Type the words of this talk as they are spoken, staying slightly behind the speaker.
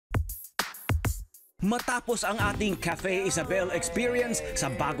Matapos ang ating Cafe Isabel experience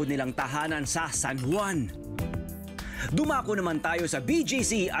sa bago nilang tahanan sa San Juan, dumako naman tayo sa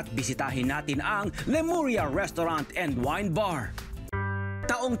BGC at bisitahin natin ang Lemuria Restaurant and Wine Bar.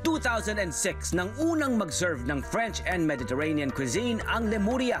 Taong 2006 nang unang mag-serve ng French and Mediterranean cuisine ang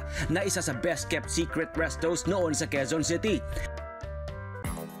Lemuria na isa sa best-kept secret restos noon sa Quezon City.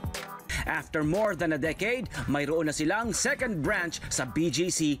 After more than a decade, mayroon na silang second branch sa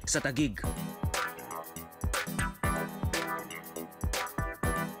BGC sa Taguig.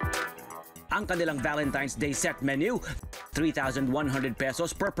 Ang kanilang Valentine's Day set menu, 3,100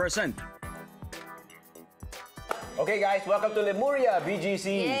 pesos per person. Okay guys, welcome to Lemuria,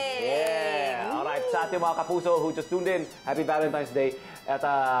 BGC. Yay! Yeah! Alright, sa ating mga kapuso who just tuned in, happy Valentine's Day. At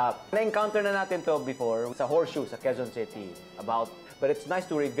na-encounter na natin to before sa Horseshoe sa Quezon City. But it's nice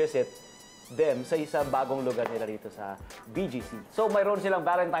to revisit them sa isa bagong lugar nila dito sa BGC. So mayroon silang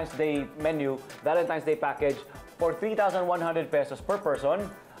Valentine's Day menu, Valentine's Day package for 3,100 pesos per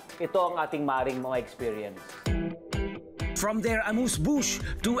person. Ito ang ating maring mga experience. From their amuse-bouche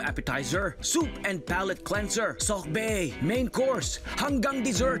to appetizer, soup and palate cleanser, sorbet, main course, hanggang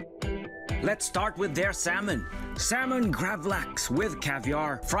dessert. Let's start with their salmon. Salmon gravlax with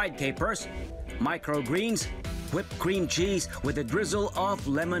caviar, fried capers, microgreens, whipped cream cheese with a drizzle of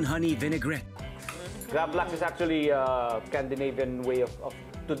lemon honey vinaigrette. Gravlax is actually a Scandinavian way of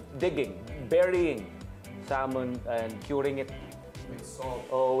digging, burying salmon and curing it. With salt.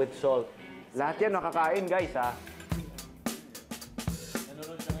 Oh, with salt. Lahat yan nakakain, guys, ha?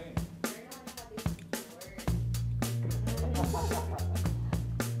 Nanonood siya ngayon.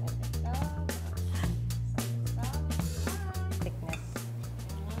 Thickness.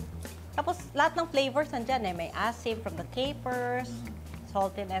 Tapos, lahat ng flavors nandyan eh. May asim from the capers,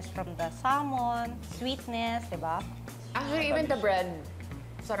 saltiness from the salmon, sweetness, di ba? Actually, even the bread,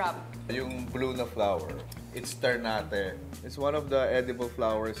 sarap. Yung blue na flower, it's ternate. It's one of the edible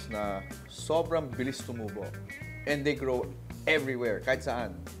flowers na sobrang bilis tumubo. And they grow everywhere, kahit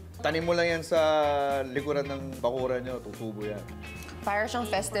saan. Tanim mo lang yan sa likuran ng bakuran nyo, tutubo yan. Para siyang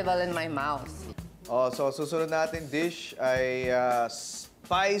festival in my mouth. Oh, so susunod natin dish ay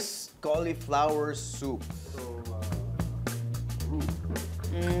spiced cauliflower soup. So,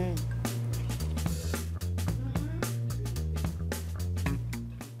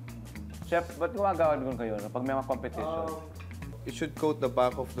 Chef, ba't gumagawa doon kayo pag may mga competition? it should coat the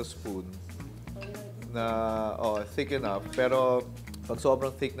back of the spoon na thick enough. Pero pag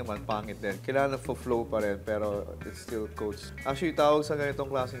sobrang thick naman, pangit din. Kailangan flow pa rin, pero it still coats. Actually, tawag sa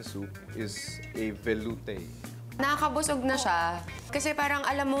ganitong klaseng soup is a velouté. Nakakabusog na siya. Kasi parang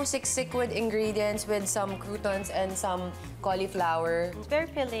alam mo, siksik with ingredients, with some croutons and some cauliflower. It's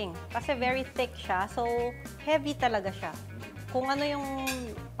very filling. Kasi very thick siya. So, heavy talaga siya. Kung ano yung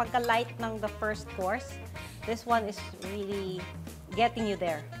pagka-light ng the first course, this one is really getting you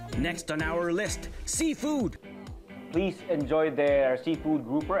there. Next on our list, seafood. Please enjoy their seafood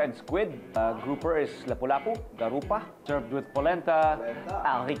grouper and squid. Grouper is lapu-lapu, garupa, served with polenta,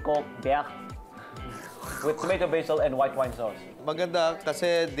 haricot vert, with tomato basil and white wine sauce. Maganda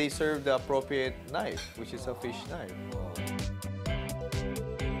kasi they serve the appropriate knife, which is a fish knife.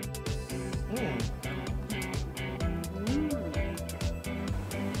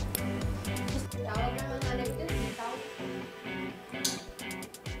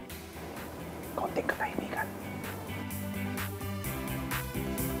 Konting katahimikan.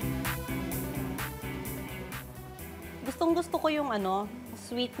 Gustong-gusto ko yung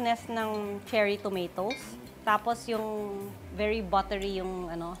sweetness ng cherry tomatoes. Tapos yung very buttery yung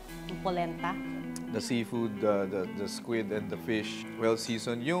yung polenta. The seafood, the squid and the fish, well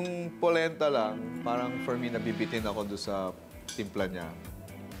seasoned. Yung polenta lang, parang for me, nabibitin ako doon sa timpla niya.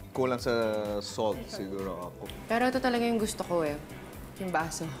 Kulang sa salt siguro ako. Pero ito talaga yung gusto ko eh. Yung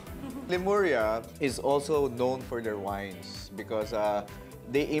baso. Lemuria is also known for their wines because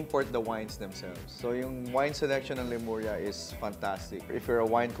they import the wines themselves. So yung wine selection ng Lemuria is fantastic. If you're a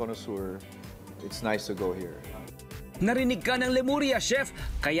wine connoisseur, it's nice to go here. Narinig ka ng Lemuria, chef?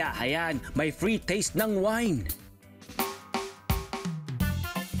 Kaya hayan, may free taste ng wine.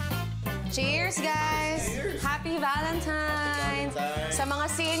 Cheers, guys! Cheers. Happy Valentine! Sa mga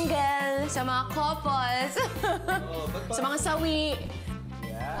single, sa mga couples, sa mga sawi.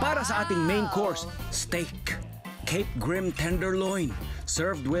 Para sa ating main course, steak. Cape Grim tenderloin,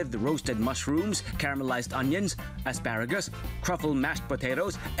 served with roasted mushrooms, caramelized onions, asparagus, truffle mashed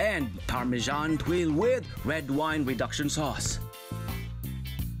potatoes, and Parmesan tuile with red wine reduction sauce.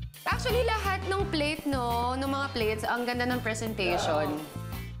 Actually, lahat ng plate, ng mga plates, ang ganda ng presentation.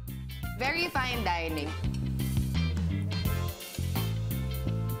 Very fine dining.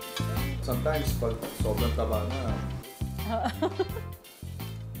 Sometimes, pag sobrang taba na,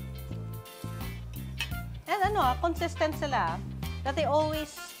 And consistent sila. That they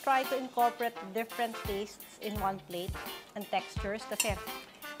always try to incorporate different tastes in one plate and textures kasi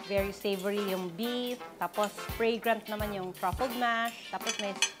very savory yung beef, tapos fragrant naman yung truffled mash, tapos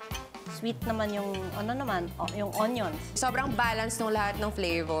may sweet naman yung yung onions. Sobrang balance ng lahat ng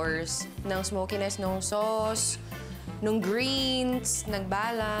flavors, ng smokiness ng sauce, ng greens,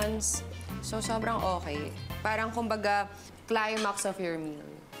 nag-balance. So, sobrang okay. Parang, kumbaga, climax of your meal.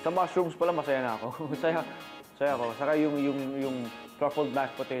 Sa mushrooms pala, masaya na ako. Masaya ako. Saka yung truffled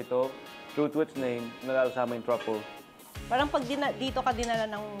mashed potato, true to its name, nalalasa yung truffle. Parang pag dito ka dinala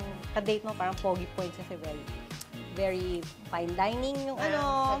ng ka-date mo, parang pogi points kasi very fine dining yung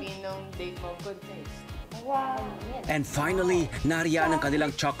Sabihin ng date mo, good taste. Wow. And finally, nariyan ang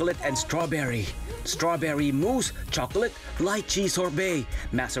kanilang chocolate and strawberry. Strawberry mousse, chocolate, lychee sorbet,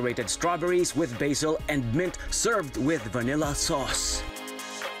 macerated strawberries with basil and mint served with vanilla sauce.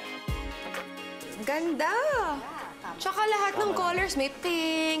 Ganda! Tsaka lahat ng colors, may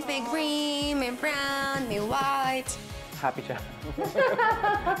pink, may green, may brown, may white. Happy siya.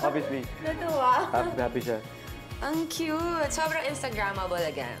 Obviously. Natuwa. Happy siya. Ang cute! Sobrang Instagrammable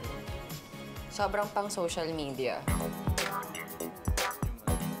again. Sobrang pang social media.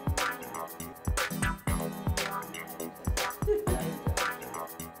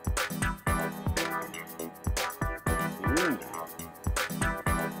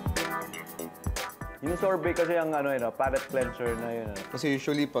 Yung sorbet kasi ang palate cleanser na yun. kasi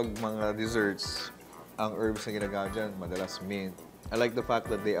usually pag mga desserts, ang herbs na ginagamit dyan, madalas mint. I like the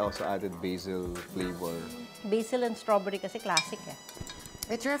fact that they also added basil flavor. Basil and strawberry kasi classic eh.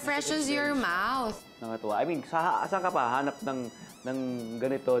 It refreshes your mouth. Nakatuwa. I mean, saan ka pa hanap ng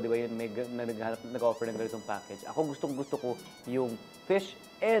ganito, di ba yun, may nag-offer ng ganitong package. Ako gustong-gusto ko yung fish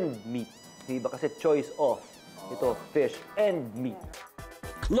and meat. Di ba kasi choice of ito, fish and meat.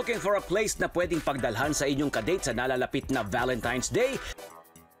 Looking for a place na pwedeng pagdalhan sa inyong kadate sa nalalapit na Valentine's Day?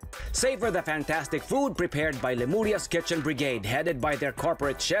 Savor the fantastic food prepared by Lemuria's Kitchen Brigade, headed by their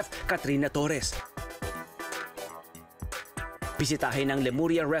corporate chef, Katrina Torres. Bisitahin ang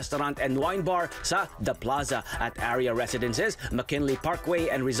Lemuria Restaurant and Wine Bar sa The Plaza at Area Residences, McKinley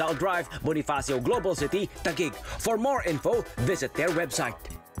Parkway and Rizal Drive, Bonifacio Global City, Taguig. For more info, visit their website.